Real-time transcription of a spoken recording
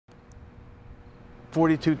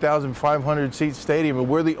42,500 seat stadium, and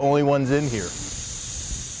we're the only ones in here.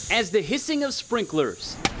 As the hissing of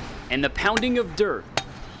sprinklers and the pounding of dirt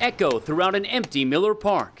echo throughout an empty Miller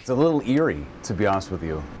Park. It's a little eerie, to be honest with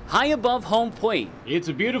you. High above home plate. It's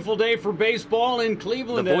a beautiful day for baseball in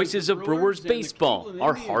Cleveland. The voices of Brewers baseball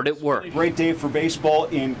are hard at work. Great day for baseball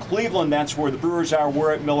in Cleveland. That's where the Brewers are.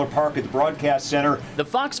 We're at Miller Park at the Broadcast Center. The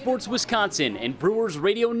Fox Sports Wisconsin and Brewers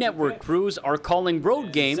Radio Network crews are calling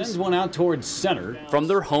road games. Sends one out towards center From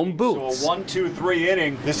their home booths. So a 1-2-3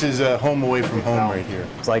 inning. This is a home away from home right here.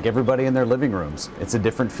 It's like everybody in their living rooms. It's a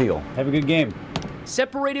different feel. Have a good game.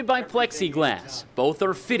 Separated by plexiglass, both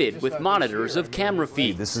are fitted with monitors of camera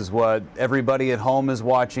feeds. This is what everybody at home is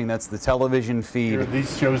watching. That's the television feed.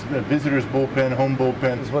 These shows the visitors bullpen, home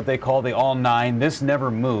bullpen. This is what they call the all-nine. This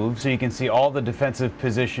never moves, so you can see all the defensive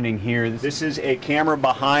positioning here. This is a camera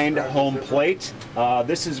behind home plate.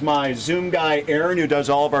 This is my Zoom guy, Aaron, who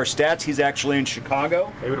does all of our stats. He's actually in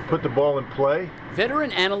Chicago. Able to put the ball in play.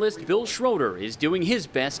 Veteran analyst Bill Schroeder is doing his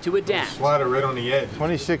best to adapt. Slider right on the edge.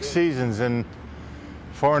 26 seasons and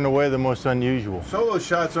far and away the most unusual. Solo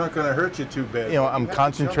shots aren't going to hurt you too bad. You know, I'm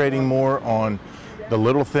concentrating more on the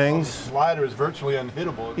little things. The slider is virtually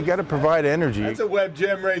unhittable. You got to provide energy. That's a web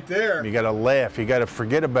gem right there. You got to laugh. You got to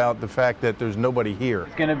forget about the fact that there's nobody here.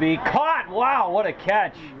 It's going to be caught. Wow, what a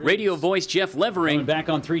catch. Radio voice Jeff Levering back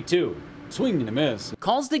on 3-2. Swing and a miss.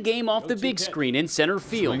 Calls the game off the big screen in center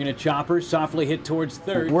field. Swinging a chopper, softly hit towards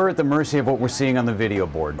third. We're at the mercy of what we're seeing on the video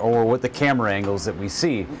board or what the camera angles that we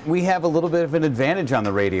see. We have a little bit of an advantage on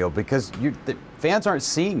the radio because the fans aren't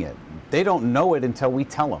seeing it. They don't know it until we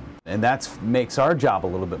tell them. And that makes our job a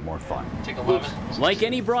little bit more fun. Take 11. Like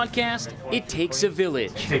any broadcast, it takes a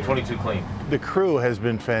village. Take 22 clean. The crew has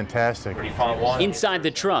been fantastic. Inside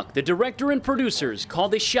the truck, the director and producers call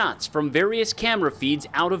the shots from various camera feeds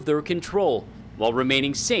out of their control, while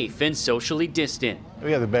remaining safe and socially distant.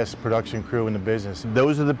 We have the best production crew in the business.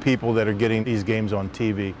 Those are the people that are getting these games on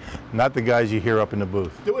TV, not the guys you hear up in the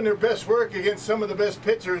booth. Doing their best work against some of the best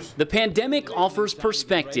pitchers. The pandemic offers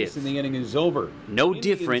perspective. And the inning is over. No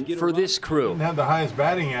different for this crew. Didn't have the highest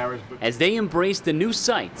batting average, but as they embrace the new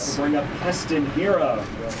sights Bring up Keston Hero.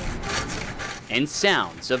 and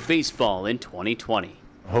sounds of baseball in 2020.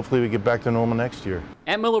 hopefully we get back to normal next year.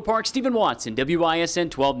 At Miller Park, Stephen Watson, WISN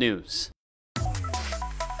 12 News.